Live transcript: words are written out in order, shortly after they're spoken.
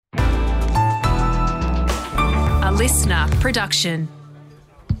listener production.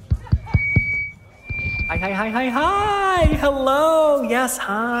 Hi. Hello. Yes,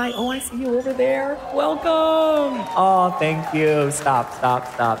 hi. Oh, I see you over there. Welcome. Oh, thank you. Stop.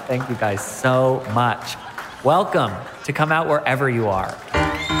 Thank you guys so much. Welcome to Come Out Wherever You Are.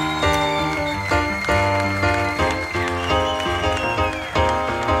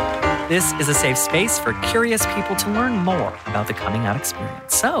 This is a safe space for curious people to learn more about the coming out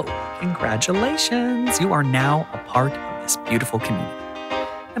experience. So, congratulations. You are now a part of this beautiful community.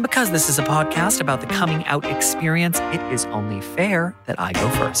 And because this is a podcast about the coming out experience, it is only fair that I go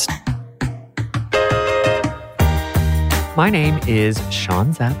first. My name is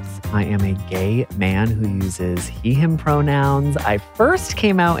Sean Zepps. I am a gay man who uses he, him pronouns. I first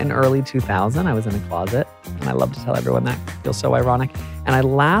came out in early 2000. I was in a closet, and I love to tell everyone that. It feels so ironic. And I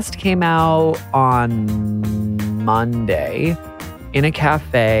last came out on Monday in a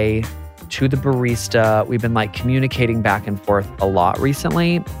cafe to the barista. We've been communicating back and forth a lot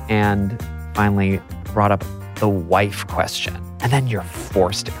recently, and finally brought up the wife question. And then you're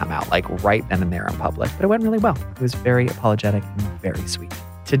forced to come out right then and there in public. But it went really well. It was very apologetic and very sweet.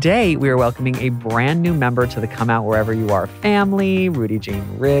 Today, we are welcoming a brand new member to the Come Out Wherever You Are family, Rudy Jane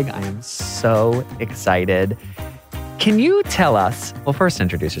Rigg. I am so excited. Can you tell us, well, first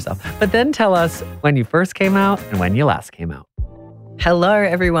introduce yourself, but then tell us when you first came out and when you last came out. Hello,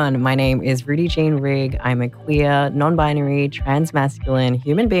 everyone. My name is Rudy Jane Rigg. I'm a queer, non-binary, trans-masculine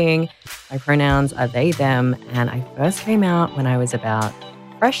human being. My pronouns are they, them, and I first came out when I was about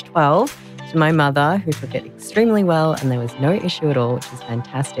fresh 12 to my mother, who took it extremely well, and there was no issue at all, which is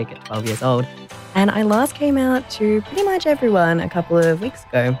fantastic at 12 years old. And I last came out to pretty much everyone a couple of weeks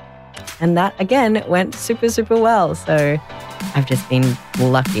ago. And that, again, went super, super well. So I've just been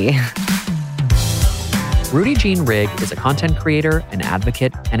lucky. Rudy Jane Rigg is a content creator, an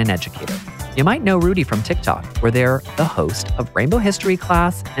advocate, and an educator. You might know Rudy from TikTok, where they're the host of Rainbow History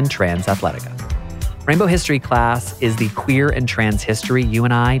Class and Trans Athletica. Rainbow History Class is the queer and trans history you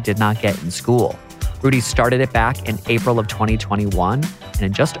and I did not get in school. Rudy started it back in April of 2021, and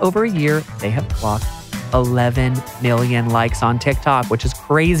in just over a year, they have clocked 11 million likes on TikTok, which is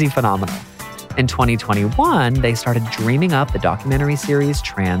crazy phenomenal. In 2021, they started dreaming up the documentary series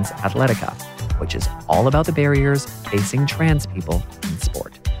Trans Athletica, which is all about the barriers facing trans people in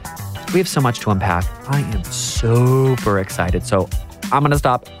sport. We have so much to unpack. I am super excited. So I'm going to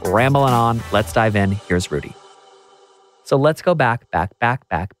stop rambling on. Let's dive in. Here's Rudy. So let's go back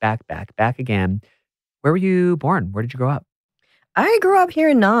again. Where were you born? Where did you grow up? I grew up here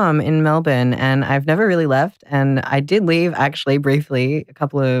in Naarm in Melbourne, and I've never really left. And I did leave actually briefly a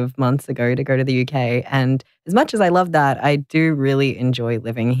couple of months ago to go to the UK. And as much as I love that, I do really enjoy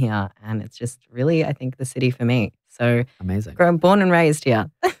living here. And it's just really, I think, the city for me. So amazing. Born and raised here.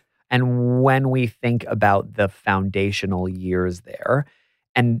 And when we think about the foundational years there,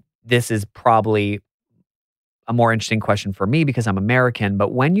 and this is probably a more interesting question for me because I'm American,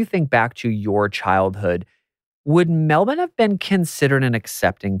 but when you think back to your childhood, would Melbourne have been considered an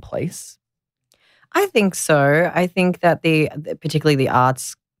accepting place? I think so. I think that particularly the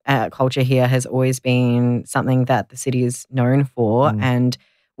arts culture here has always been something that the city is known for. And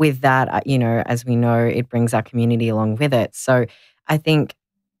with that, as we know, it brings our community along with it. So I think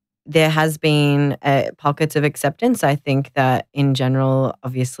there has been pockets of acceptance. I think that in general,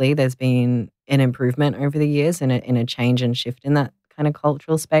 obviously, there's been an improvement over the years and a change and shift in that kind of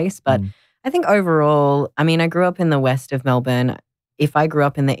cultural space. But I think overall, I grew up in the west of Melbourne. If I grew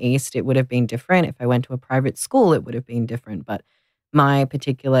up in the east, it would have been different. If I went to a private school, it would have been different. But my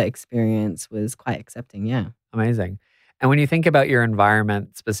particular experience was quite accepting, yeah. Amazing. And when you think about your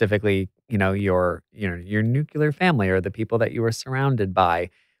environment, specifically, your nuclear family or the people that you were surrounded by,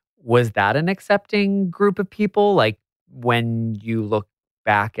 was that an accepting group of people? When you look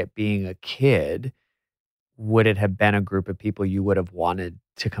back at being a kid, would it have been a group of people you would have wanted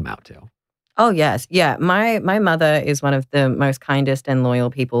to come out to? Oh, yes. Yeah. My mother is one of the most kindest and loyal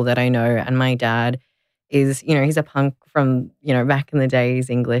people that I know. And my dad is, he's a punk from, back in the day,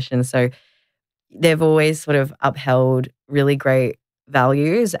 he's English. And so they've always sort of upheld really great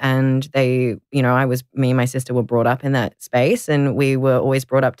values. And me and my sister were brought up in that space. And we were always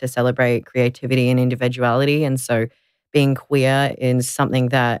brought up to celebrate creativity and individuality. And so being queer is something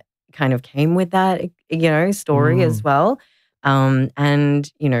that kind of came with that, story as well. And,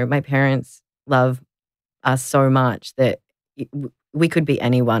 my parents love us so much that we could be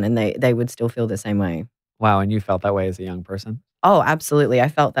anyone and they would still feel the same way. Wow. And you felt that way as a young person? Oh, absolutely. I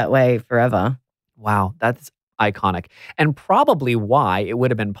felt that way forever. Wow. That's iconic. And probably why it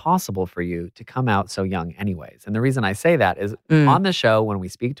would have been possible for you to come out so young anyways. And the reason I say that is on the show, when we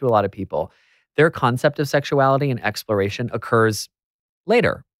speak to a lot of people, their concept of sexuality and exploration occurs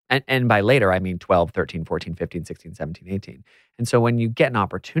later. And by later, I mean 12, 13, 14, 15, 16, 17, 18. And so when you get an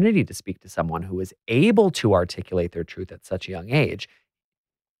opportunity to speak to someone who is able to articulate their truth at such a young age,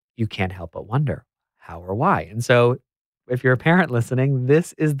 you can't help but wonder how or why. And so if you're a parent listening,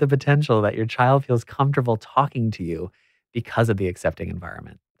 this is the potential that your child feels comfortable talking to you because of the accepting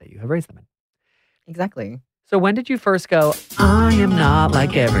environment that you have raised them in. Exactly. So when did you first go, I am not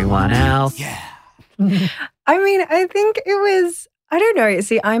like everyone else? Yeah. I mean, I think it was, I don't know.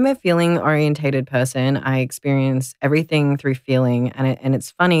 See, I'm a feeling orientated person. I experience everything through feeling. And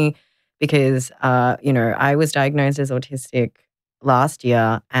it's funny because, I was diagnosed as autistic last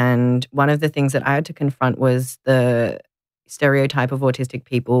year. And one of the things that I had to confront was the stereotype of autistic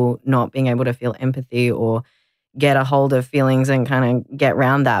people not being able to feel empathy or get a hold of feelings and kind of get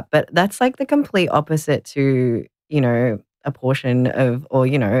around that. But that's like the complete opposite to, a portion of, or,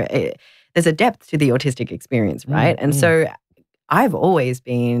 there's a depth to the autistic experience, right? And so I've always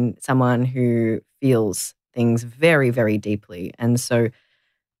been someone who feels things very, very deeply. And so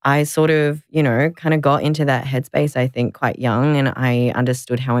I sort of, kind of got into that headspace, I think, quite young. And I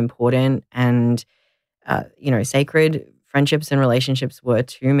understood how important and, sacred friendships and relationships were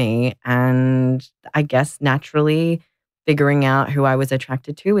to me. And I guess naturally figuring out who I was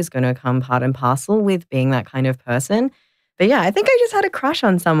attracted to is going to come part and parcel with being that kind of person. But yeah, I think I just had a crush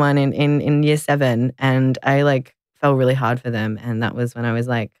on someone in year 7 and I fell really hard for them. And that was when I was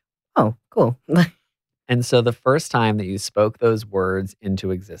like, oh, cool. And so the first time that you spoke those words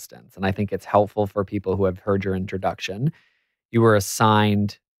into existence, and I think it's helpful for people who have heard your introduction, you were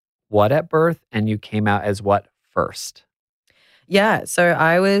assigned what at birth and you came out as what first? Yeah, so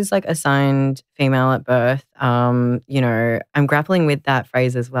I was assigned female at birth. I'm grappling with that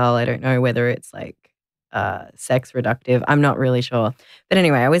phrase as well. I don't know whether it's sex reductive. I'm not really sure. But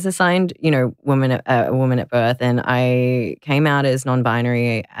anyway, I was assigned, a woman at birth, and I came out as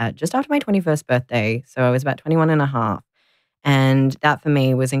non-binary just after my 21st birthday. So I was about 21 and a half. And that for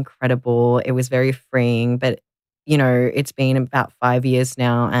me was incredible. It was very freeing. But, it's been about 5 years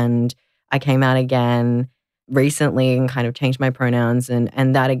now, and I came out again recently and kind of changed my pronouns,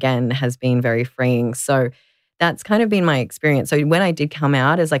 and that again has been very freeing. So that's kind of been my experience. So when I did come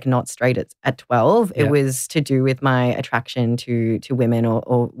out as not straight at 12, it was to do with my attraction to women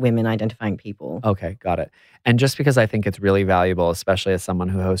or women identifying people. Okay, got it. And just because I think it's really valuable, especially as someone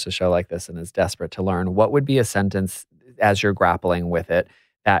who hosts a show like this and is desperate to learn, what would be a sentence as you're grappling with it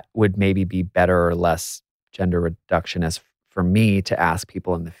that would maybe be better or less gender reductionist for me to ask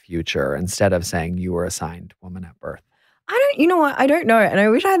people in the future instead of saying you were assigned woman at birth? You know what? I don't know. And I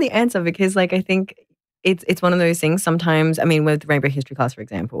wish I had the answer because I think it's one of those things sometimes, I mean, with Rainbow History class, for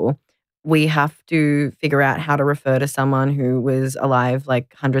example, we have to figure out how to refer to someone who was alive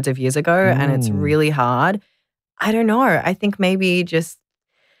hundreds of years ago, and it's really hard. I don't know. I think maybe just,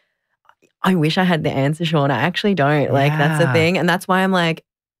 I wish I had the answer, Sean. I actually don't. That's the thing. And that's why I'm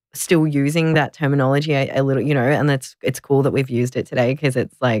still using that terminology a little, and it's cool that we've used it today because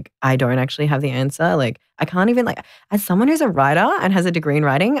it's I don't actually have the answer. I can't even as someone who's a writer and has a degree in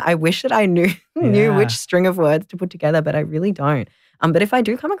writing, I wish that I knew which string of words to put together, but I really don't. But if I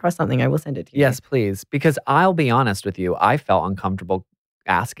do come across something, I will send it to you. Yes, please. Because I'll be honest with you, I felt uncomfortable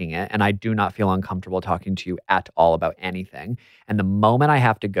asking it, and I do not feel uncomfortable talking to you at all about anything. And the moment I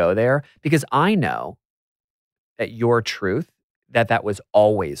have to go there, because I know that your truth, that was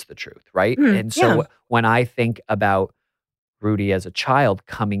always the truth, right? And so when I think about Rudy as a child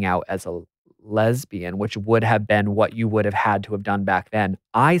coming out as a lesbian, which would have been what you would have had to have done back then,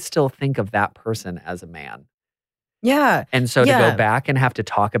 I still think of that person as a man. Yeah. And so to go back and have to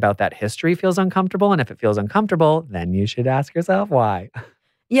talk about that history feels uncomfortable. And if it feels uncomfortable, then you should ask yourself why.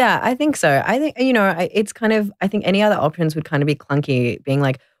 Yeah, I think so. I think, it's kind of, I think any other options would kind of be clunky, being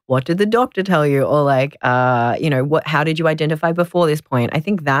what did the doctor tell you? Or how did you identify before this point? I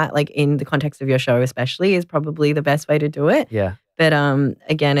think that in the context of your show especially is probably the best way to do it. Yeah. But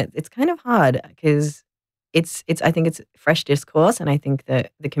again, it's kind of hard because I think it's fresh discourse, and I think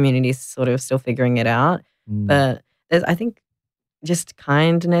that the community is sort of still figuring it out. But I think just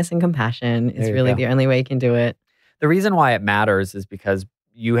kindness and compassion is really the only way you can do it. The reason why it matters is because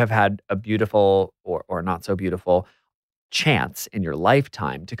you have had a beautiful or not so beautiful chance in your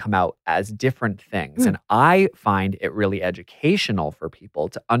lifetime to come out as different things. And I find it really educational for people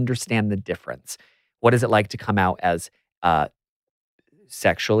to understand the difference. What is it like to come out as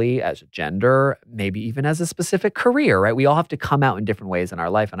sexually, as a gender, maybe even as a specific career, right? We all have to come out in different ways in our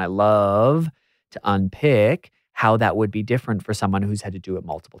life. And I love to unpick how that would be different for someone who's had to do it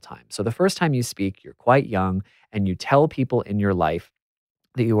multiple times. So the first time you speak, you're quite young and you tell people in your life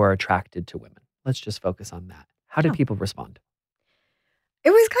that you are attracted to women. Let's just focus on that. How did Sure. people respond? It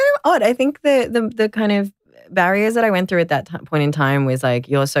was kind of odd. I think the kind of barriers that I went through at that point in time was like,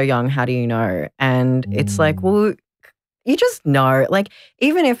 "You're so young, how do you know?" And it's like, Mm, well, you just know. Like,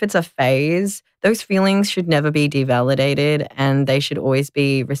 even if it's a phase, those feelings should never be devalidated and they should always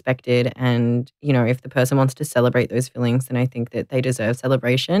be respected. And, if the person wants to celebrate those feelings, then I think that they deserve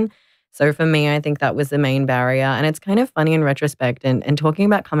celebration. So for me, I think that was the main barrier. And it's kind of funny in retrospect. And talking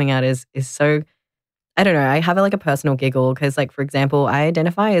about coming out is so, I don't know, I have like a personal giggle because, like, for example, I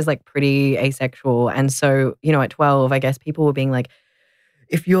identify as like pretty asexual. And so, at 12, I guess people were being like,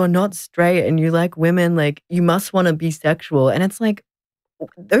 if you're not straight and you like women, like, you must want to be sexual. And it's like,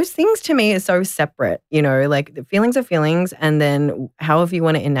 those things to me are so separate, like the feelings are feelings. And then however you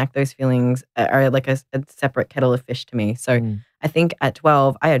want to enact those feelings are like a separate kettle of fish to me. So mm, I think at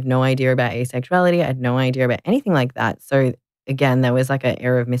 12, I had no idea about asexuality. I had no idea about anything like that. So again, there was like an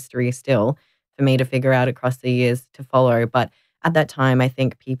air of mystery still for me to figure out across the years to follow. But at that time, I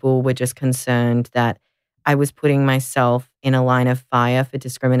think people were just concerned that I was putting myself in a line of fire for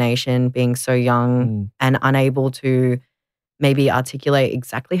discrimination, being so young mm. and unable to maybe articulate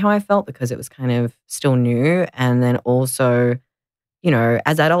exactly how I felt because it was kind of still new. And then also,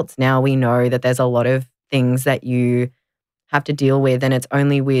 as adults now, we know that there's a lot of things that you have to deal with, and it's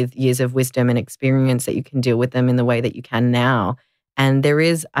only with years of wisdom and experience that you can deal with them in the way that you can now. And there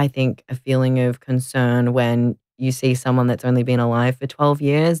is, I think, a feeling of concern when you see someone that's only been alive for 12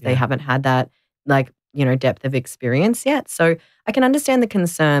 years. They Yeah. haven't had that, like, depth of experience yet. So I can understand the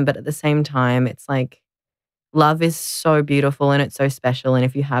concern, but at the same time, it's like, love is so beautiful and it's so special. And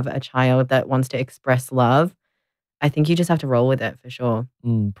if you have a child that wants to express love, I think you just have to roll with it for sure.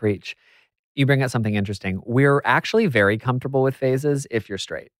 Preach. You bring up something interesting. We're actually very comfortable with phases if you're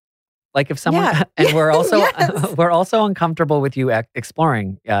straight. Like if someone, Yeah. and we're also Yes. we're also uncomfortable with you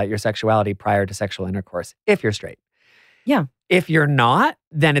exploring your sexuality prior to sexual intercourse if you're straight. Yeah. If you're not,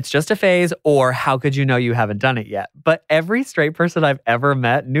 then it's just a phase, or how could you know you haven't done it yet? But every straight person I've ever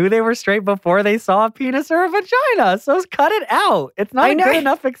met knew they were straight before they saw a penis or a vagina. So cut it out. It's not I a know. good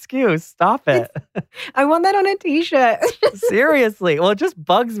enough excuse. Stop it. I want that on a t-shirt. Seriously. Well, it just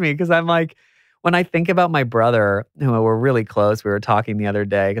bugs me because I'm like, when I think about my brother, who we're really close, we were talking the other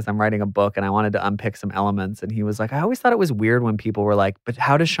day because I'm writing a book and I wanted to unpick some elements. And he was like, I always thought it was weird when people were like, but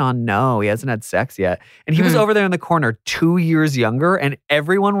how does Sean know? He hasn't had sex yet. And he was over there in the corner 2 years younger, and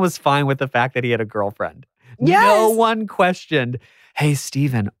everyone was fine with the fact that he had a girlfriend. No Yes. one questioned, hey,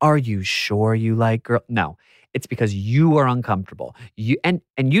 Steven, are you sure you like girl? No, it's because you are uncomfortable. And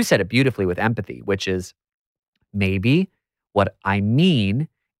you said it beautifully with empathy, which is maybe what I mean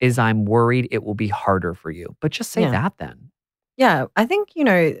is I'm worried it will be harder for you. But just say Yeah. that then. Yeah. I think,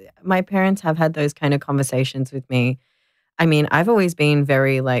 my parents have had those kind of conversations with me. I mean, I've always been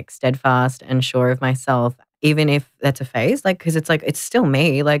very like steadfast and sure of myself, even if that's a phase, like, because it's like, it's still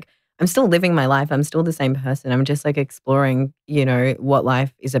me. Like, I'm still living my life. I'm still the same person. I'm just like exploring, what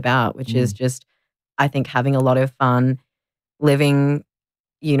life is about, which is Mm. just, I think, having a lot of fun, living,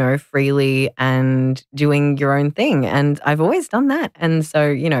 freely and doing your own thing. And I've always done that. And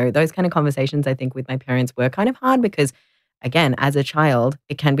so, those kind of conversations, I think, with my parents were kind of hard because, again, as a child,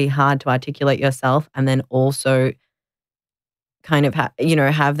 it can be hard to articulate yourself and then also kind of,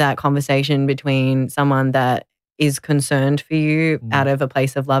 have that conversation between someone that is concerned for you Mm. out of a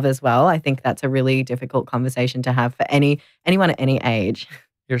place of love as well. I think that's a really difficult conversation to have for anyone at any age.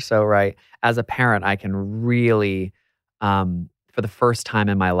 You're so right. As a parent, I can really, for the first time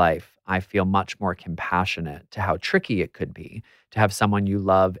in my life, I feel much more compassionate to how tricky it could be to have someone you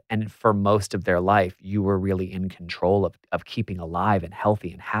love. And for most of their life, you were really in control of keeping alive and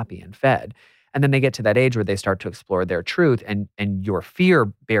healthy and happy and fed. And then they get to that age where they start to explore their truth, and your fear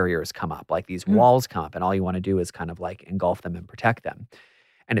barriers come up, like these Mm. walls come up, and all you want to do is kind of like engulf them and protect them.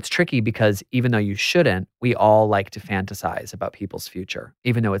 And it's tricky because even though you shouldn't, we all like to fantasize about people's future,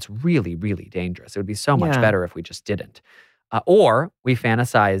 even though it's really, really dangerous. It would be so much Yeah. better if we just didn't. Or we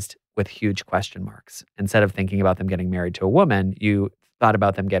fantasized with huge question marks. Instead of thinking about them getting married to a woman, you thought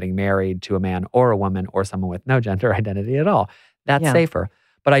about them getting married to a man or a woman or someone with no gender identity at all. That's Yeah. safer.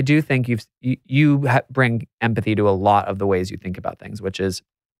 But I do think you bring empathy to a lot of the ways you think about things, which is,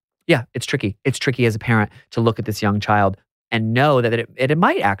 yeah, it's tricky. It's tricky as a parent to look at this young child and know that it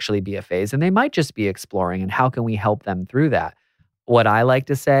might actually be a phase and they might just be exploring. And how can we help them through that? What I like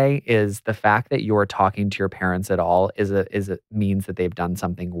to say is the fact that you're talking to your parents at all means that they've done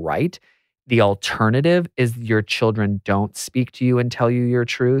something right. The alternative is your children don't speak to you and tell you your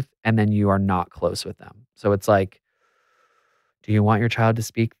truth, and then you are not close with them. So it's like, do you want your child to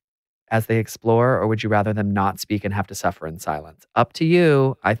speak as they explore, or would you rather them not speak and have to suffer in silence? Up to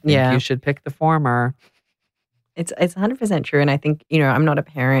you. I think Yeah. you should pick the former. It's 100% true, and I think, I'm not a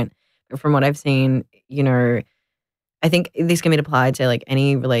parent, but from what I've seen, I think this can be applied to, like,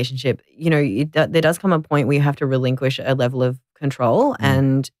 any relationship. There does come a point where you have to relinquish a level of control, Mm,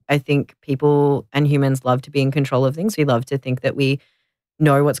 and I think people and humans love to be in control of things. We love to think that we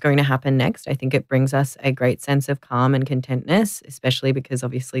know what's going to happen next. I think it brings us a great sense of calm and contentness, especially because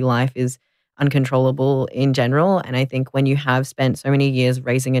obviously life is uncontrollable in general. And I think when you have spent so many years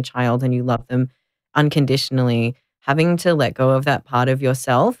raising a child and you love them unconditionally, having to let go of that part of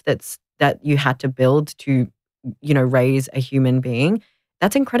yourself that you had to build to, raise a human being,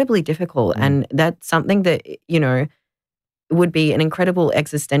 that's incredibly difficult. mm. And that's something that, would be an incredible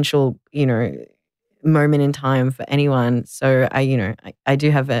existential, moment in time for anyone. So I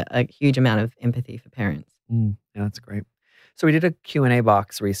do have a huge amount of empathy for parents. Yeah, that's great. So we did a Q&A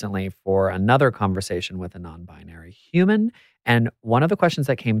box recently for another conversation with a non-binary human. And one of the questions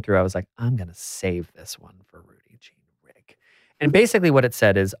that came through, I was like, I'm going to save this one for Rudy Jean Rigg. And basically what it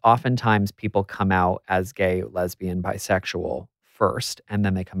said is oftentimes people come out as gay, lesbian, bisexual first, and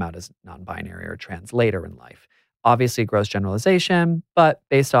then they come out as non-binary or trans later in life. Obviously, gross generalization, but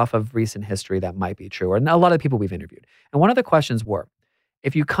based off of recent history, that might be true. And a lot of the people we've interviewed. And one of the questions were,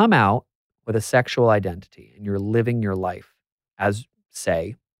 if you come out with a sexual identity and you're living your life as,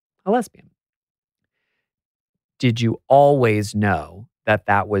 say, a lesbian, did you always know that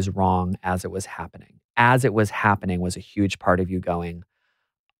that was wrong as it was happening? As it was happening was a huge part of you going,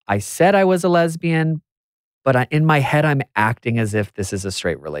 I said I was a lesbian, but in my head, I'm acting as if this is a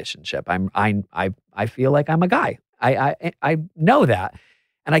straight relationship. I feel like I'm a guy. I know that.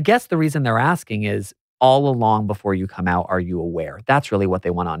 And I guess the reason they're asking is all along before you come out, are you aware? That's really what they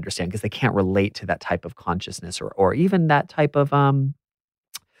want to understand because they can't relate to that type of consciousness or even that type of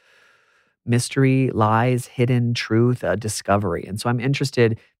mystery, lies, hidden truth, discovery. And so I'm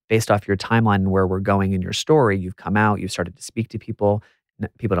interested based off your timeline and where we're going in your story. You've come out, you've started to speak to people.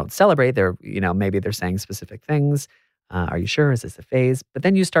 People don't celebrate. They're, maybe they're saying specific things. Are you sure? Is this a phase? But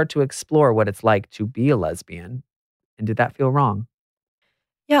then you start to explore what it's like to be a lesbian. And did that feel wrong?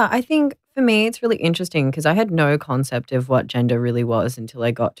 Yeah, I think for me, it's really interesting because I had no concept of what gender really was until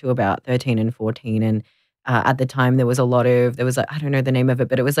I got to about 13 and 14. And at the time, there was like, I don't know the name of it,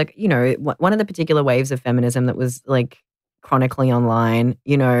 but it was like, one of the particular waves of feminism that was like chronically online,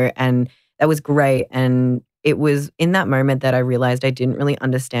 and that was great. And it was in that moment that I realized I didn't really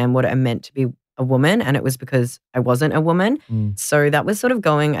understand what it meant to be a woman. And it was because I wasn't a woman. Mm, So that was sort of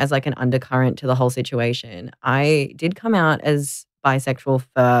going as like an undercurrent to the whole situation. I did come out as bisexual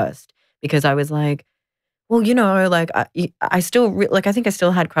first because I was like, well, like I still like I think I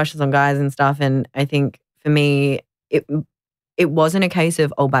still had crushes on guys and stuff, and I think for me it wasn't a case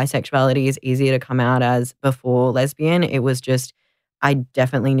of bisexuality is easier to come out as before lesbian. It was just I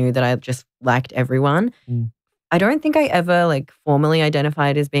definitely knew that I just liked everyone. mm, I don't think I ever like formally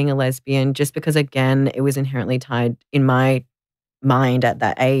identified as being a lesbian just because again it was inherently tied in my mind at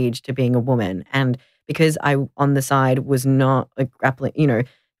that age to being a woman. And because I, on the side, was not like grappling,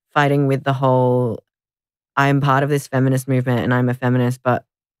 fighting with the whole, I'm part of this feminist movement and I'm a feminist, but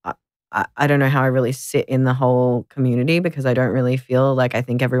I don't know how I really sit in the whole community because I don't really feel like I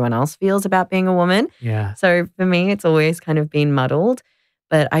think everyone else feels about being a woman. yeah. So for me, it's always kind of been muddled.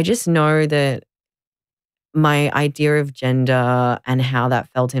 But I just know that my idea of gender and how that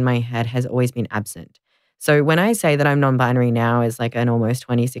felt in my head has always been absent. So when I say that I'm non-binary now as like an almost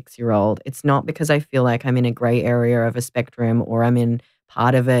 26-year-old, it's not because I feel like I'm in a gray area of a spectrum or I'm in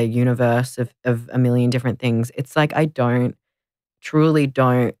part of a universe of a million different things. It's like I truly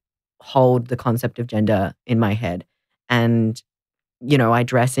don't hold the concept of gender in my head. And, I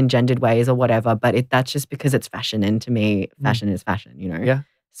dress in gendered ways or whatever, but that's just because it's fashion. And to me, Mm, fashion is fashion. yeah.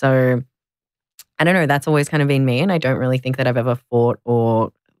 So I don't know. That's always kind of been me. And I don't really think that I've ever fought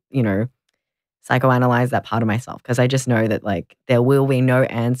or, you know, psychoanalyzed that part of myself because I just know that like there will be no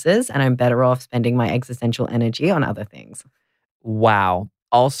answers and I'm better off spending my existential energy on other things. Wow.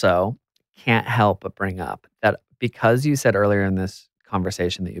 Also, can't help but bring up that because you said earlier in this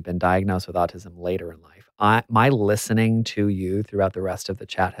conversation that you've been diagnosed with autism later in life, my listening to you throughout the rest of the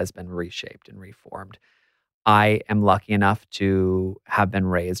chat has been reshaped and reformed. I am lucky enough to have been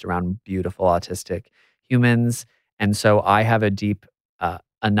raised around beautiful autistic humans. And so I have a deep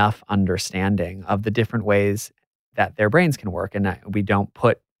enough understanding of the different ways that their brains can work. And we don't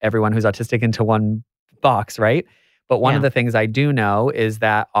put everyone who's autistic into one box, right? But one of Yeah. the things I do know is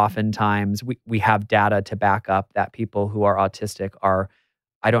that oftentimes we have data to back up that people who are autistic are,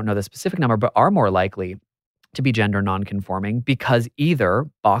 I don't know the specific number, but are more likely to be gender nonconforming because either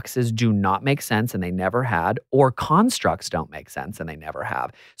boxes do not make sense and they never had, or constructs don't make sense and they never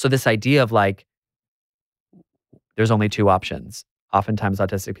have. So this idea of like, there's only two options. Oftentimes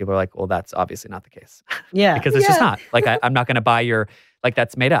autistic people are like, well, that's obviously not the case. Yeah. Because it's just not. Like, I'm not going to buy your, like,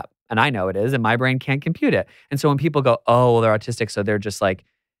 that's made up. And I know it is, and my brain can't compute it. And so when people go, oh, well, they're autistic, so they're just like,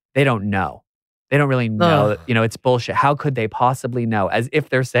 they don't know. They don't really know. Ugh. You know, it's bullshit. How could they possibly know? As if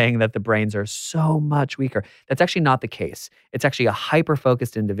they're saying that the brains are so much weaker. That's actually not the case. It's actually a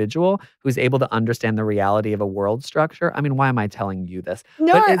hyper-focused individual who's able to understand the reality of a world structure. I mean, why am I telling you this?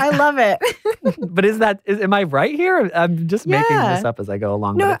 No, I love it. But am I right here? I'm just making this up as I go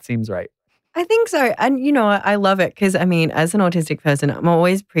along, but it seems right. I think so. And, you know, I love it because, I mean, as an autistic person, I'm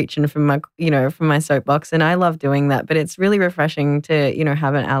always preaching from my, from my soapbox, and I love doing that. But it's really refreshing to,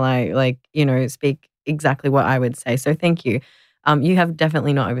 have an ally, like, speak exactly what I would say. So thank you. You have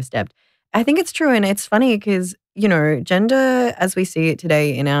definitely not overstepped. I think it's true. And it's funny because, gender as we see it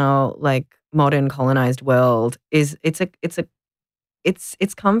today in our, like, modern colonized world it's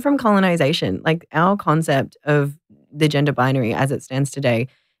come from colonization. Like, our concept of the gender binary as it stands today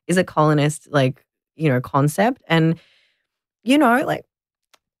is a colonist, like, concept. And, like,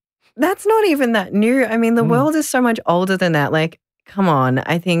 that's not even that new. I mean, the world is so much older than that. Like, come on.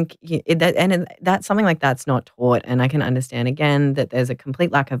 I think that's something like that's not taught. And I can understand, again, that there's a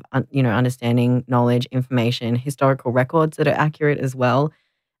complete lack of, understanding, knowledge, information, historical records that are accurate as well.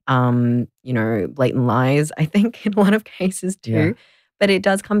 Blatant lies, I think, in a lot of cases too. Yeah. But it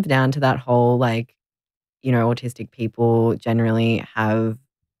does come down to that whole, like, autistic people generally have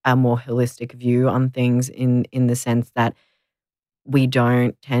a more holistic view on things in the sense that we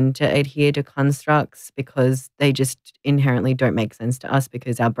don't tend to adhere to constructs because they just inherently don't make sense to us,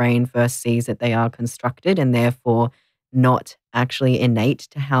 because our brain first sees that they are constructed and therefore not actually innate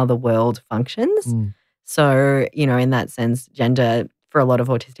to how the world functions. So, in that sense, gender for a lot of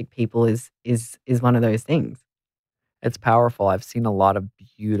autistic people is one of those things. It's powerful. I've seen a lot of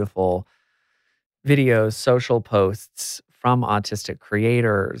beautiful videos, social posts from autistic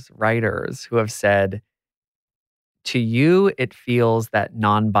creators, writers who have said, to you, it feels that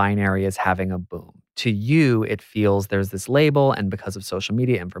non-binary is having a boom. To you, it feels there's this label, and because of social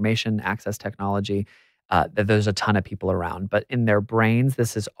media, information, access technology, that there's a ton of people around. But in their brains,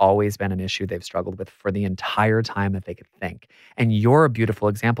 this has always been an issue they've struggled with for the entire time that they could think. And you're a beautiful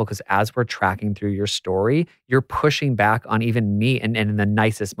example, because as we're tracking through your story, you're pushing back on even me, and in the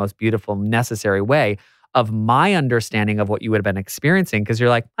nicest, most beautiful, necessary way, of my understanding of what you would have been experiencing, because you're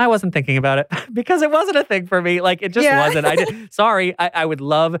like, I wasn't thinking about it because it wasn't a thing for me. Like, it just wasn't. Sorry, I would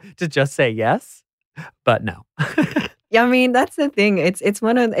love to just say yes, but no. Yeah, I mean, that's the thing. It's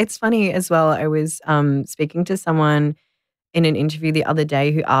funny as well. I was speaking to someone in an interview the other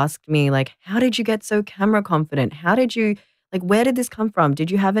day who asked me, like, how did you get so camera confident? How did you, like, where did this come from?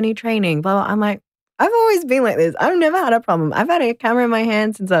 Did you have any training? Blah, blah. I'm like, I've always been like this. I've never had a problem. I've had a camera in my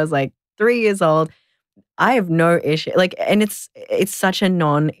hand since I was like 3 years old. I have no issue. Like, and it's such a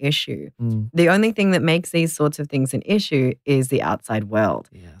non-issue. The only thing that makes these sorts of things an issue is the outside world.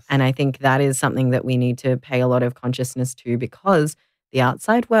 Yes. And I think that is something that we need to pay a lot of consciousness to, because the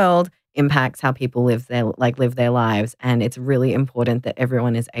outside world impacts how people live their lives. And it's really important that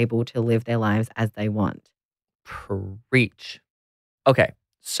everyone is able to live their lives as they want. Preach. Okay,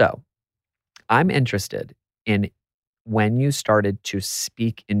 so I'm interested in when you started to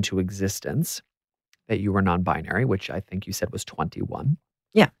speak into existence that you were non-binary, which I think you said was 21.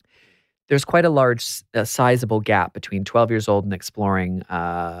 Yeah. There's quite a large, sizable gap between 12 years old and exploring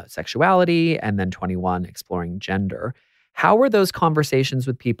sexuality, and then 21 exploring gender. How were those conversations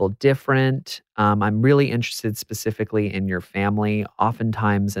with people different? I'm really interested specifically in your family.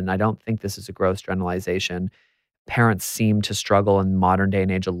 Oftentimes, and I don't think this is a gross generalization, parents seem to struggle in modern day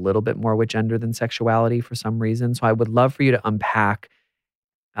and age a little bit more with gender than sexuality for some reason. So I would love for you to unpack.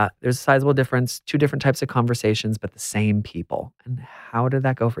 There's a sizable difference, two different types of conversations, but the same people. And how did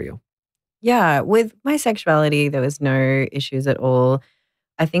that go for you? Yeah, with my sexuality, there was no issues at all.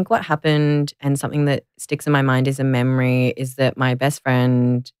 I think what happened, and something that sticks in my mind as a memory, is that my best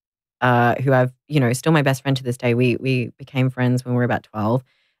friend, who I've, still my best friend to this day, we became friends when we were about 12.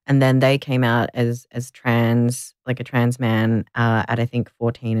 And then they came out as trans, like a trans man, at I think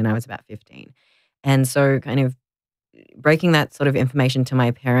 14, and I was about 15. And so kind of breaking that sort of information to my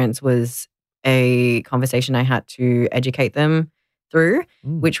parents was a conversation I had to educate them through,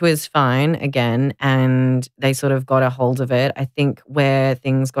 which was fine again. And they sort of got a hold of it. I think where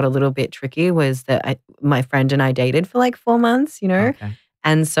things got a little bit tricky was that my friend and I dated for like 4 months, Okay.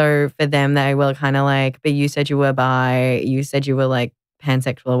 And so for them, they were kind of like, but you said you were bi, you said you were like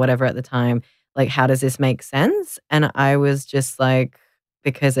pansexual or whatever at the time. Like, how does this make sense? And I was just like,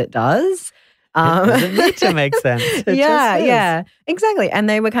 because it does. It Um, doesn't need to make sense. It just yeah, is. yeah, exactly. And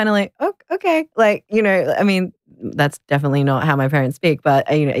they were kind of like, oh, okay. Like, I mean, that's definitely not how my parents speak, but,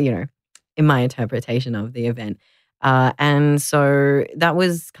 in my interpretation of the event. And so that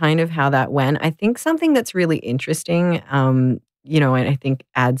was kind of how that went. I think something that's really interesting, and I think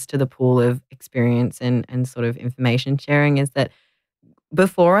adds to the pool of experience and sort of information sharing is that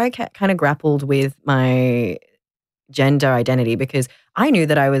before I kind of grappled with my gender identity because I knew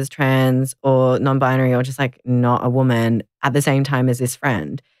that I was trans or non-binary or just like not a woman at the same time as this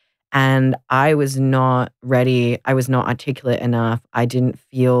friend. And I was not ready. I was not articulate enough. I didn't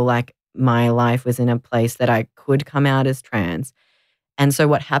feel like my life was in a place that I could come out as trans. And so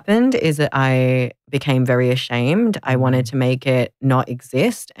what happened is that I became very ashamed. I wanted Mm. to make it not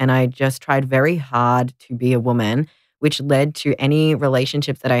exist. And I just tried very hard to be a woman, which led to any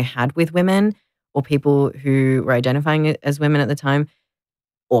relationships that I had with women or people who were identifying as women at the time,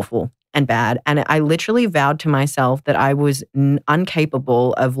 awful and bad. And I literally vowed to myself that I was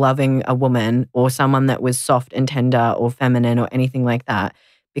incapable of loving a woman or someone that was soft and tender or feminine or anything like that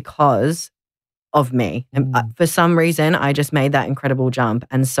because of me. And Mm. for some reason, I just made that incredible jump.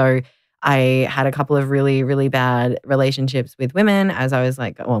 And so I had a couple of really, really bad relationships with women as I was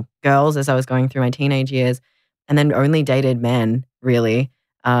like, well, girls as I was going through my teenage years, and then only dated men, really.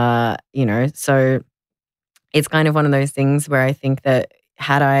 So it's kind of one of those things where I think that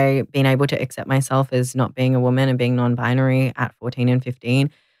had I been able to accept myself as not being a woman and being non binary at 14 and 15,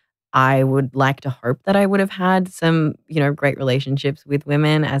 I would like to hope that I would have had some, great relationships with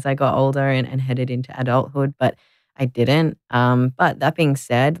women as I got older and headed into adulthood, but I didn't. But that being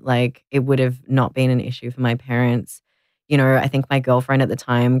said, like it would have not been an issue for my parents. I think my girlfriend at the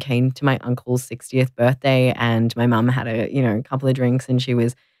time came to my uncle's 60th birthday and my mum had a couple of drinks and she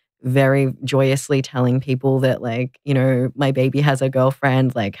was very joyously telling people that like, my baby has a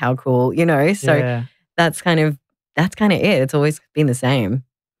girlfriend, like how cool, So Yeah. that's kind of that's kind of it. It's always been the same.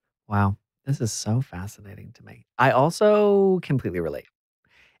 Wow. This is so fascinating to me. I also completely relate.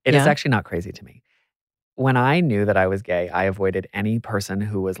 It is Yeah. actually not crazy to me. When I knew that I was gay, I avoided any person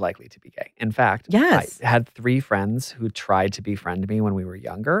who was likely to be gay. In fact, I Yes. had 3 friends who tried to befriend me when we were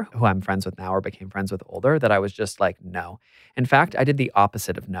younger, who I'm friends with now or became friends with older, that I was just like, no. In fact, I did the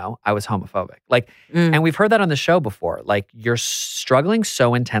opposite of no. I was homophobic. Like, Mm. and we've heard that on the show before. Like, you're struggling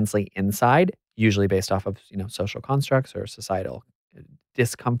so intensely inside, usually based off of, social constructs or societal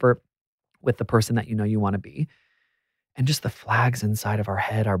discomfort with the person that you know you want to be. And just the flags inside of our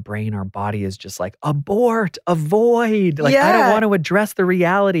head, our brain, our body is just like, abort, avoid. Like, I don't Yeah. want to address the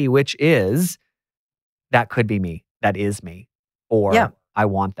reality, which is that could be me. That is me. Yeah. Or I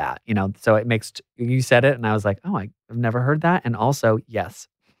want that, So it makes, you said it and I was like, oh, I've never heard that. And also, yes.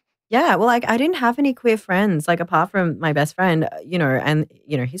 Yeah. Well, like I didn't have any queer friends, like apart from my best friend, and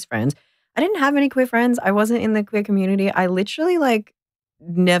his friends. I didn't have any queer friends. I wasn't in the queer community. I literally like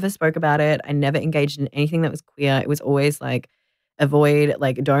never spoke about it. I never engaged in anything that was queer. It was always like avoid,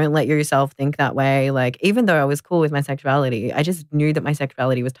 like don't let yourself think that way. Like even though I was cool with my sexuality, I just knew that my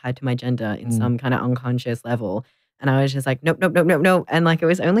sexuality was tied to my gender in Mm. some kind of unconscious level. And I was just like, nope, nope, nope, nope, nope. And like it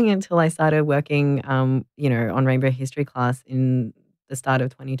was only until I started working, on Rainbow History class in the start of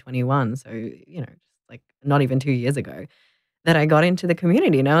 2021. So, just like not even 2 years ago that I got into the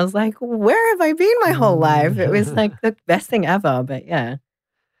community. And I was like, where have I been my whole life? It was Mm. like the best thing ever. But yeah.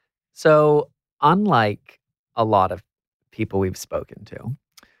 So, unlike a lot of people we've spoken to,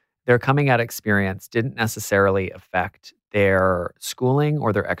 their coming out experience didn't necessarily affect their schooling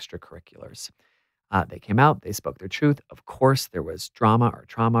or their extracurriculars. They came out, they spoke their truth. Of course, there was drama or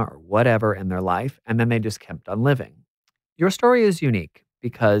trauma or whatever in their life, and then they just kept on living. Your story is unique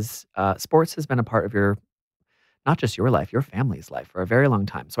because sports has been a part of not just your life, your family's life for a very long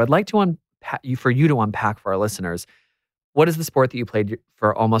time. So I'd like to for you to unpack for our listeners, what is the sport that you played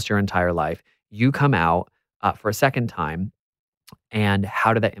for almost your entire life? You come out for a second time, and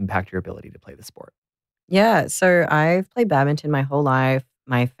how did that impact your ability to play the sport? Yeah, so I've played badminton my whole life.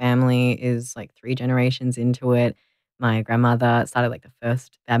 My family is like 3 generations into it. My grandmother started like the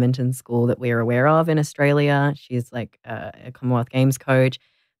first badminton school that we're aware of in Australia. She's like a Commonwealth Games coach.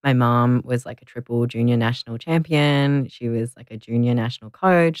 My mom was like a triple junior national champion. She was like a junior national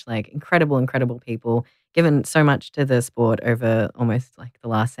coach, like incredible, incredible people, given so much to the sport over almost like the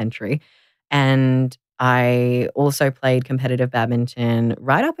last century. And I also played competitive badminton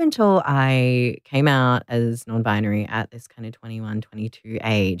right up until I came out as non-binary at this kind of 21, 22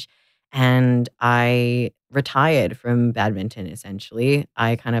 age. And I retired from badminton essentially.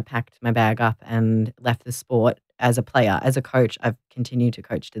 I kind of packed my bag up and left the sport as a player. As a coach, I've continued to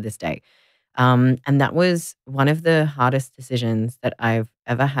coach to this day. And that was one of the hardest decisions that I've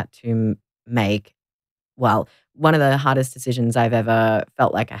ever had to make. Well, one of the hardest decisions I've ever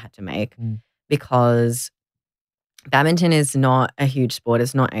felt like I had to make Mm. because badminton is not a huge sport.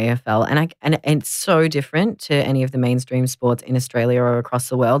 It's not AFL, and it's so different to any of the mainstream sports in Australia or across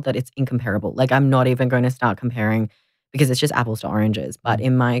the world that it's incomparable. Like I'm not even going to start comparing because it's just apples to oranges. But Mm.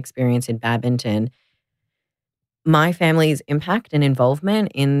 in my experience in badminton, my family's impact and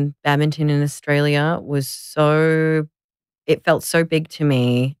involvement in badminton in Australia was so it felt so big to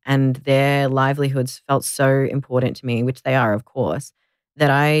me, and their livelihoods felt so important to me, which they are, of course, that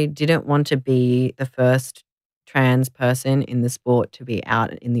I didn't want to be the first trans person in the sport to be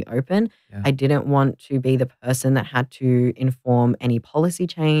out in the open. Yeah. I didn't want to be the person that had to inform any policy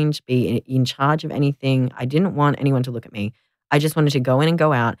change, be in charge of anything. I didn't want anyone to look at me. I just wanted to go in and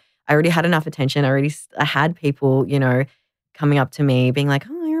go out. I already had enough attention. I had people, coming up to me being like,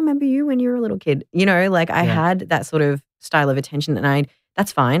 "Oh, I remember you when you were a little kid." Like I Yeah. had that sort of style of attention, and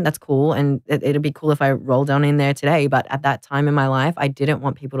that's fine, that's cool, and it'd be cool if I rolled on in there today, but at that time in my life, I didn't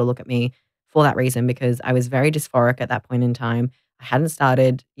want people to look at me for that reason because I was very dysphoric at that point in time. I hadn't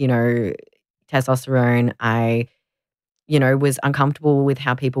started, testosterone. I, was uncomfortable with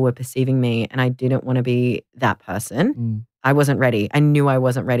how people were perceiving me, and I didn't wanna be that person. Mm. I wasn't ready. I knew I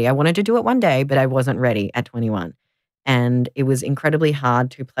wasn't ready. I wanted to do it one day, but I wasn't ready at 21. And it was incredibly hard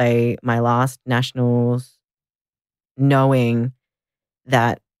to play my last nationals knowing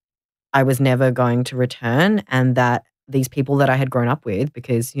that I was never going to return and that these people that I had grown up with,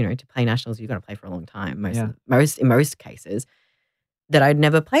 because, to play nationals, you've got to play for a long time, Yeah. in most cases, that I'd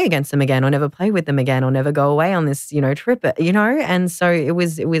never play against them again or never play with them again or never go away on this, trip, and so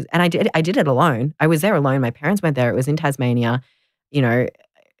and I did it alone. I was there alone. My parents weren't there. It was in Tasmania, you know,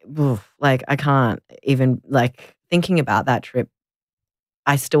 like I can't even like thinking about that trip.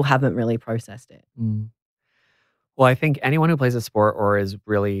 I still haven't really processed it. Mm. Well, I think anyone who plays a sport or is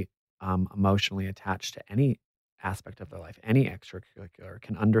really emotionally attached to any aspect of their life, any extracurricular,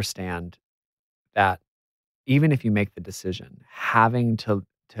 can understand that even if you make the decision, having to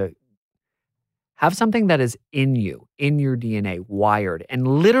have something that is in you, in your DNA, wired, and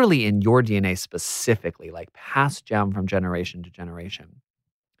literally in your DNA specifically, like passed down from generation to generation,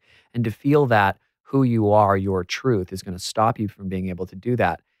 and to feel that who you are, your truth, is going to stop you from being able to do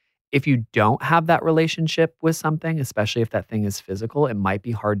that. If you don't have that relationship with something, especially if that thing is physical, it might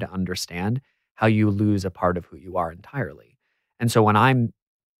be hard to understand how you lose a part of who you are entirely. And so when I'm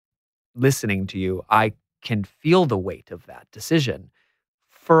listening to you, I can feel the weight of that decision.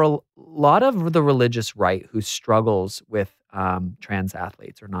 For a lot of the religious right who struggles with trans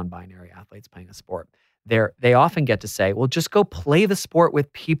athletes or non-binary athletes playing a sport, they often get to say, "Well, just go play the sport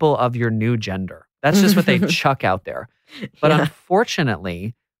with people of your new gender." That's just what they chuck out there. But Yeah.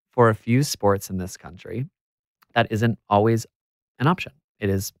 unfortunately, for a few sports in this country, that isn't always an option. It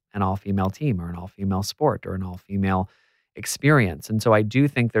is an all-female team or an all-female sport or an all-female experience. And so I do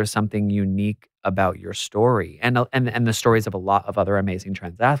think there's something unique about your story and the stories of a lot of other amazing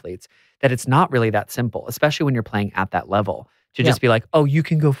trans athletes, that it's not really that simple, especially when you're playing at that level, to Yeah. just be like, "Oh, you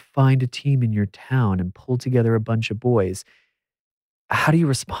can go find a team in your town and pull together a bunch of boys." How do you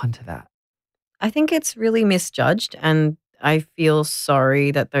respond to that? I think it's really misjudged, and I feel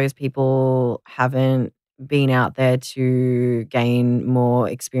sorry that those people haven't been out there to gain more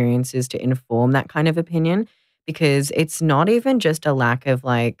experiences to inform that kind of opinion, because it's not even just a lack of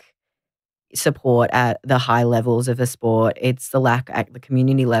like support at the high levels of the sport. It's the lack at the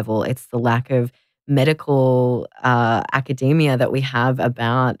community level. It's the lack of medical academia that we have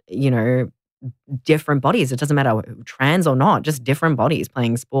about, different bodies. It doesn't matter trans or not, just different bodies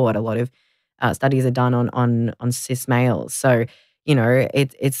playing sport. A lot of studies are done on cis males. So,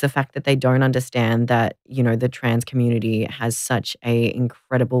 it's the fact that they don't understand that, the trans community has such a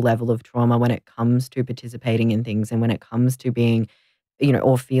incredible level of trauma when it comes to participating in things and when it comes to being,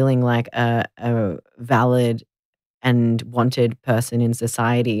 or feeling like a valid and wanted person in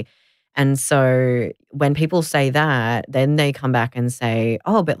society. And so when people say that, then they come back and say,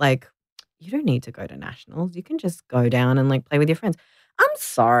 "Oh, but like, you don't need to go to nationals. You can just go down and like play with your friends." I'm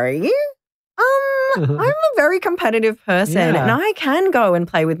sorry. I'm a very competitive person and Yeah. I can go and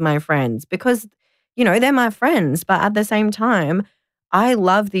play with my friends because, they're my friends. But at the same time, I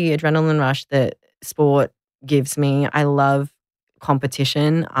love the adrenaline rush that sport gives me. I love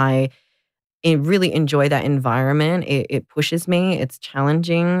competition. I really enjoy that environment. It pushes me. It's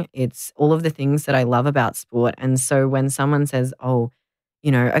challenging. It's all of the things that I love about sport. And so when someone says, "Oh,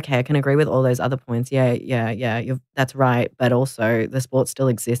 okay, I can agree with all those other points. Yeah, yeah, yeah, that's right. But also the sport still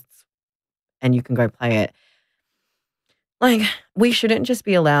exists and you can go play it." Like, we shouldn't just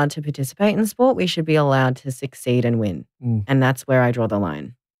be allowed to participate in sport. We should be allowed to succeed and win. Mm. And that's where I draw the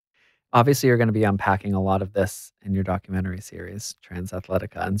line. Obviously, you're going to be unpacking a lot of this in your documentary series, Trans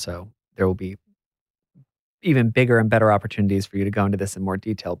Athletica. And so there will be even bigger and better opportunities for you to go into this in more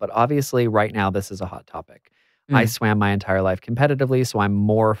detail. But obviously, right now, this is a hot topic. I Mm. swam my entire life competitively, so I'm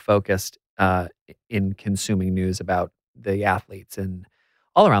more focused in consuming news about the athletes and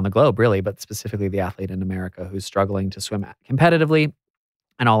all around the globe, really, but specifically the athlete in America who's struggling to swim competitively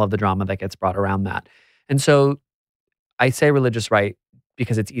and all of the drama that gets brought around that. And so I say religious right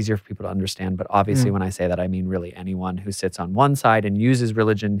because it's easier for people to understand. But obviously, Mm. when I say that, I mean really anyone who sits on one side and uses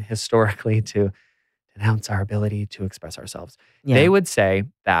religion historically to denounce our ability to express ourselves. They Yeah. would say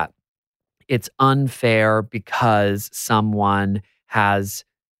that it's unfair because someone has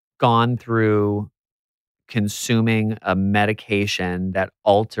gone through consuming a medication that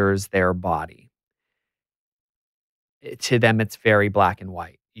alters their body. To them, it's very black and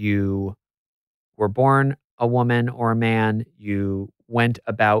white. You were born a woman or a man, you went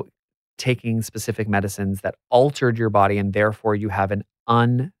about taking specific medicines that altered your body, and therefore you have an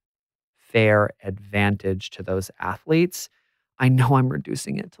unfair advantage to those athletes. I know I'm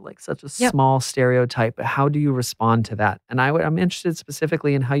reducing it to like such a Yep. small stereotype, but how do you respond to that? And I'm interested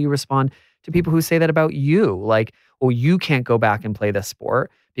specifically in how you respond to people who say that about you. Like, well, you can't go back and play this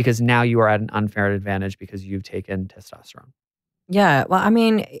sport because now you are at an unfair advantage because you've taken testosterone. Yeah. Well, I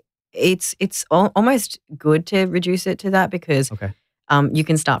mean, almost good to reduce it to that because Okay. you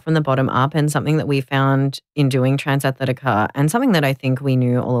can start from the bottom up. And something that we found in doing Trans Athletica, and something that I think we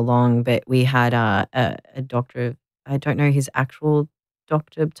knew all along, but we had a doctor, I don't know his actual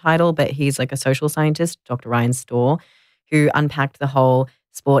doctor title, but he's like a social scientist, Dr. Ryan Storr, who unpacked the whole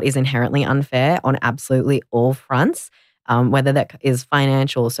sport is inherently unfair on absolutely all fronts. Whether that is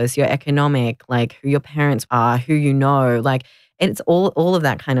financial, socioeconomic, like who your parents are, who you know, like it's all of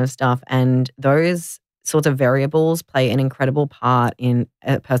that kind of stuff. And those sorts of variables play an incredible part in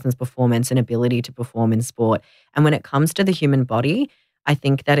a person's performance and ability to perform in sport. And when it comes to the human body, I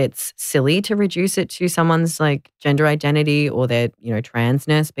think that it's silly to reduce it to someone's like gender identity or their,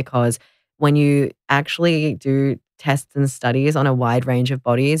 transness, because when you actually do tests and studies on a wide range of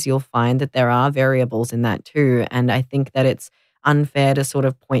bodies, you'll find that there are variables in that too. And I think that it's unfair to sort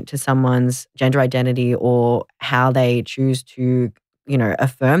of point to someone's gender identity or how they choose to,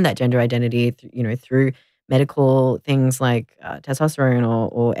 affirm that gender identity, through medical things like testosterone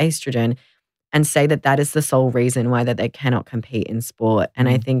or estrogen, and say that that is the sole reason why that they cannot compete in sport. And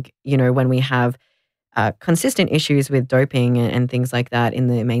I Mm. think, when we have consistent issues with doping and things like that in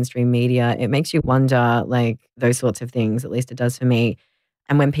the mainstream media, it makes you wonder, like those sorts of things. At least it does for me.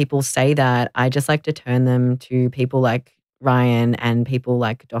 And when people say that, I just like to turn them to people like Ryan and people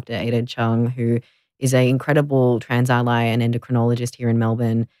like Dr. Ada Chung, who is an incredible trans ally and endocrinologist here in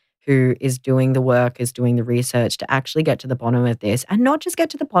Melbourne, who is doing the work, is doing the research to actually get to the bottom of this, and not just get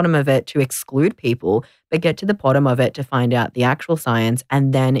to the bottom of it to exclude people, but get to the bottom of it to find out the actual science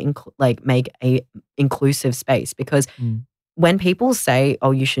and then make a inclusive space. Because Mm. when people say, "Oh,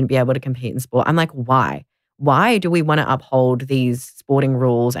 you shouldn't be able to compete in sport," I'm like, why? Why do we want to uphold these sporting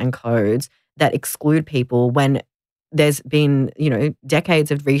rules and codes that exclude people when there's been, decades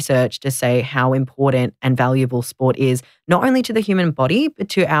of research to say how important and valuable sport is, not only to the human body, but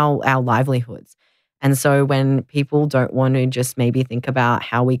to our livelihoods. And so when people don't want to just maybe think about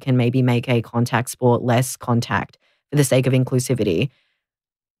how we can maybe make a contact sport less contact for the sake of inclusivity,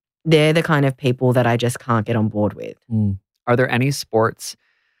 they're the kind of people that I just can't get on board with. Mm. Are there any sports,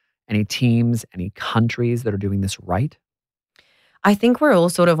 any teams, any countries that are doing this right? I think we're all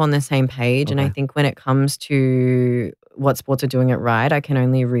sort of on the same page. And I Okay. think when it comes to what sports are doing it right, I can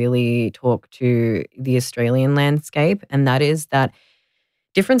only really talk to the Australian landscape. And that is that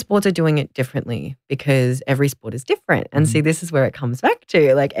different sports are doing it differently because every sport is different. And Mhm. see, this is where it comes back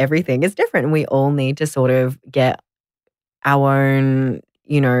to like everything is different. And we all need to sort of get our own,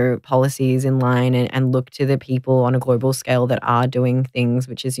 policies in line and look to the people on a global scale that are doing things,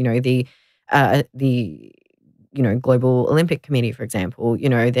 which is, the Global Olympic Committee, for example.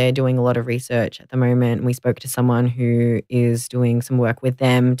 They're doing a lot of research at the moment. We spoke to someone who is doing some work with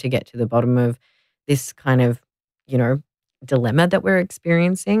them to get to the bottom of this kind of, you know, dilemma that we're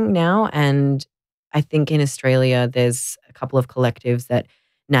experiencing now. And I think in Australia, there's a couple of collectives that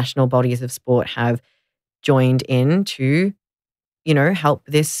national bodies of sport have joined in to, help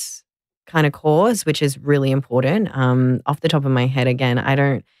this kind of cause, which is really important. Off the top of my head, again, I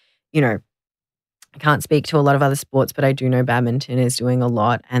don't, you know, I can't speak to a lot of other sports, but I do know badminton is doing a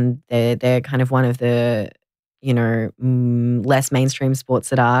lot, and they're kind of one of the, less mainstream sports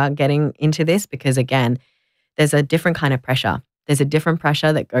that are getting into this because again, there's a different kind of pressure. There's a different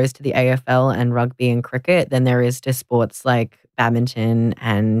pressure that goes to the AFL and rugby and cricket than there is to sports like badminton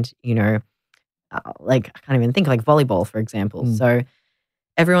and, like I can't even think like volleyball, for example. So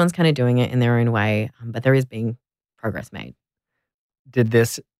everyone's kind of doing it in their own way, but there is being progress made. Did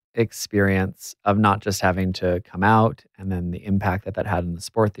this experience of not just having to come out and then the impact that had in the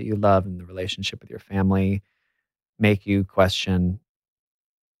sport that you love and the relationship with your family make you question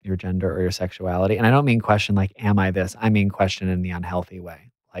your gender or your sexuality? And I don't mean question like, am I this? I mean question in the unhealthy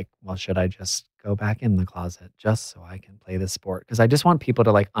way. Like, well, should I just go back in the closet just so I can play this sport? Because I just want people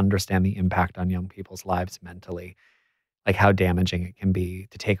to like understand the impact on young people's lives mentally, like how damaging it can be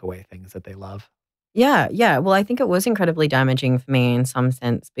to take away things that they love. Yeah, yeah. Well, I think it was incredibly damaging for me in some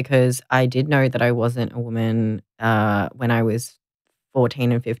sense because I did know that I wasn't a woman when I was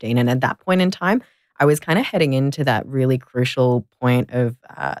 14 and 15. And at that point in time, I was kind of heading into that really crucial point of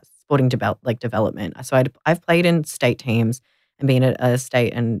sporting development. So I've played in state teams and been at a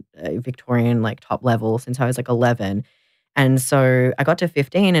state and Victorian like top level since I was like 11. And so I got to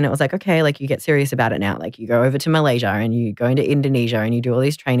 15 and it was like, okay, like you get serious about it now. Like you go over to Malaysia and you go into Indonesia and you do all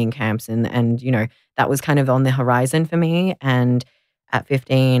these training camps and that was kind of on the horizon for me. And at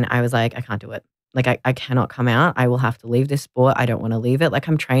 15, I was like, I can't do it. Like I cannot come out. I will have to leave this sport. I don't want to leave it. Like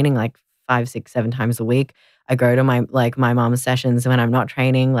I'm training like 5, 6, 7 times a week. I go to my mom's sessions when I'm not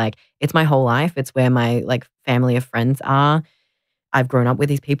training. Like it's my whole life. It's where my like family of friends are. I've grown up with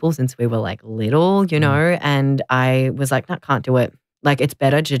these people since we were like little, and I was like, no, can't do it. Like, it's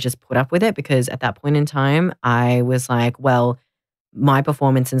better to just put up with it because at that point in time, I was like, well, my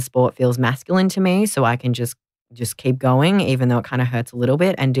performance in sport feels masculine to me. So I can just keep going, even though it kind of hurts a little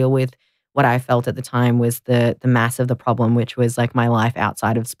bit and deal with what I felt at the time was the mass of the problem, which was like my life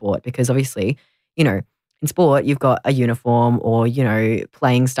outside of sport. Because obviously, in sport, you've got a uniform or,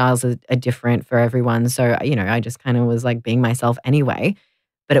 playing styles are different for everyone. So, I just kind of was like being myself anyway.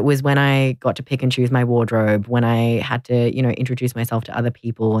 But it was when I got to pick and choose my wardrobe, when I had to, introduce myself to other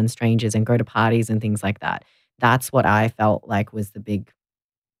people and strangers and go to parties and things like that. That's what I felt like was the big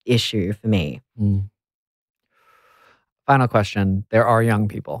issue for me. Final question. There are young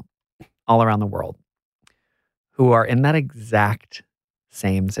people all around the world who are in that exact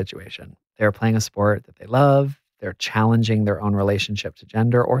same situation. They're playing a sport that they love. They're challenging their own relationship to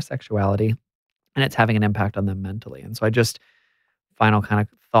gender or sexuality, and it's having an impact on them mentally. And so final kind of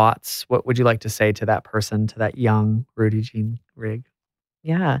thoughts. What would you like to say to that person, to that young Rudy Jean Rigg?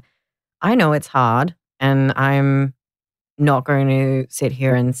 Yeah, I know it's hard, and I'm not going to sit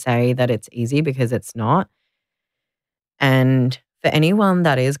here and say that it's easy because it's not. And for anyone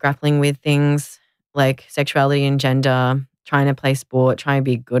that is grappling with things like sexuality and gender, trying to play sport, trying to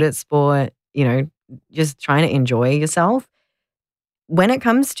be good at sport, just trying to enjoy yourself. When it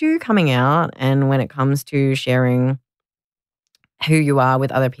comes to coming out and when it comes to sharing who you are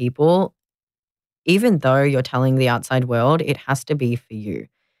with other people, even though you're telling the outside world, it has to be for you.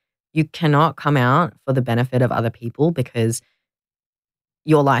 You cannot come out for the benefit of other people because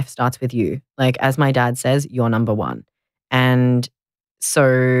your life starts with you. Like, as my dad says, you're number one. And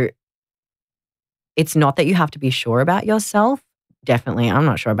so it's not that you have to be sure about yourself. Definitely, I'm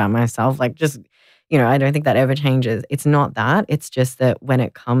not sure about myself. Like, just, I don't think that ever changes. It's not that. It's just that when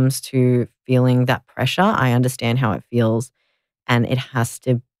it comes to feeling that pressure, I understand how it feels and it has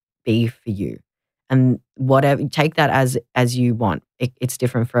to be for you. And whatever, take that as you want. It's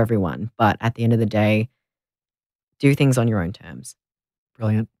different for everyone. But at the end of the day, do things on your own terms.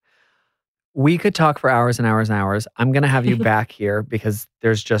 Brilliant. We could talk for hours and hours and hours. I'm going to have you back here because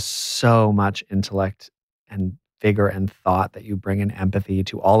there's just so much intellect and vigor and thought that you bring in empathy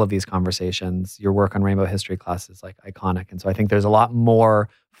to all of these conversations. Your work on Rainbow History Class is like iconic. And so I think there's a lot more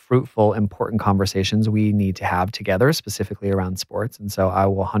fruitful, important conversations we need to have together, specifically around sports. And so I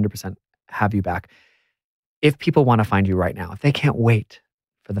will 100% have you back. If people want to find you right now, if they can't wait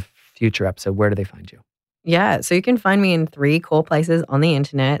for the future episode, where do they find you? Yeah, so you can find me in 3 core places on the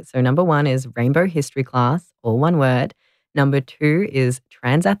internet. So number 1 is Rainbow History Class, all one word. Number 2 is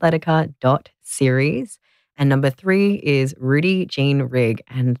transathletica.series. And number 3 is Rudy Jean Rigg.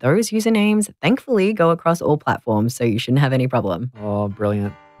 And those usernames, thankfully, go across all platforms, so you shouldn't have any problem. Oh,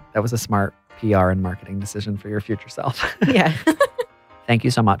 brilliant. That was a smart PR and marketing decision for your future self. Yeah. Thank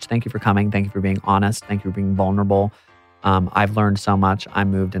you so much. Thank you for coming. Thank you for being honest. Thank you for being vulnerable. I've learned so much.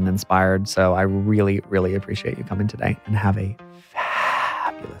 I'm moved and inspired. So I really, really appreciate you coming today, and have a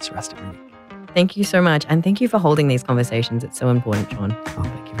fabulous rest of your week. Thank you so much. And thank you for holding these conversations. It's so important, Sean. Oh,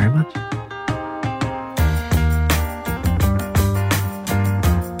 thank you very much.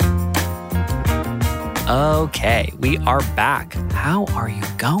 Okay, we are back. How are you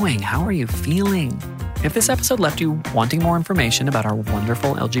going? How are you feeling? If this episode left you wanting more information about our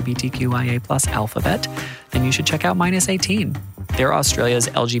wonderful LGBTQIA+ alphabet, then you should check out Minus 18. They're Australia's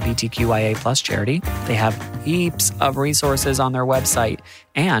LGBTQIA+ charity. They have heaps of resources on their website,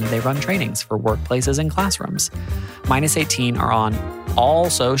 and they run trainings for workplaces and classrooms. Minus 18 are on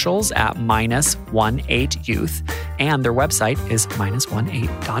all socials at -18youth, and their website is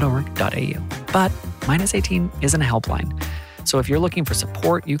 -18.org.au. But Minus 18 isn't a helpline. So if you're looking for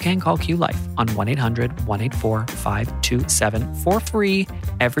support, you can call Q Life on 1-800-184-527 for free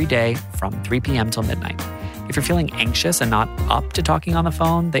every day from 3 p.m. till midnight. If you're feeling anxious and not up to talking on the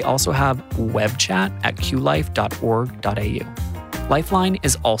phone, they also have web chat at qlife.org.au. Lifeline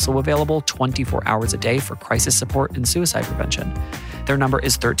is also available 24 hours a day for crisis support and suicide prevention. Their number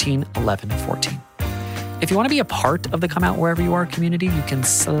is 13 11 14. If you want to be a part of the Come Out Wherever You Are community, you can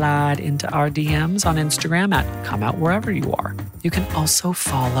slide into our DMs on Instagram at Come Out Wherever You Are. You can also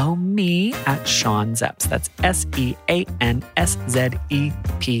follow me at Sean Zepps. That's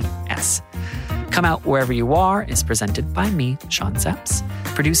SeanSzepps. Come Out Wherever You Are is presented by me, Sean Zepps,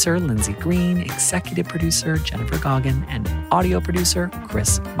 producer Lindsay Green, executive producer Jennifer Goggin, and audio producer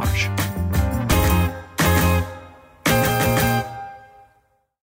Chris Marsh.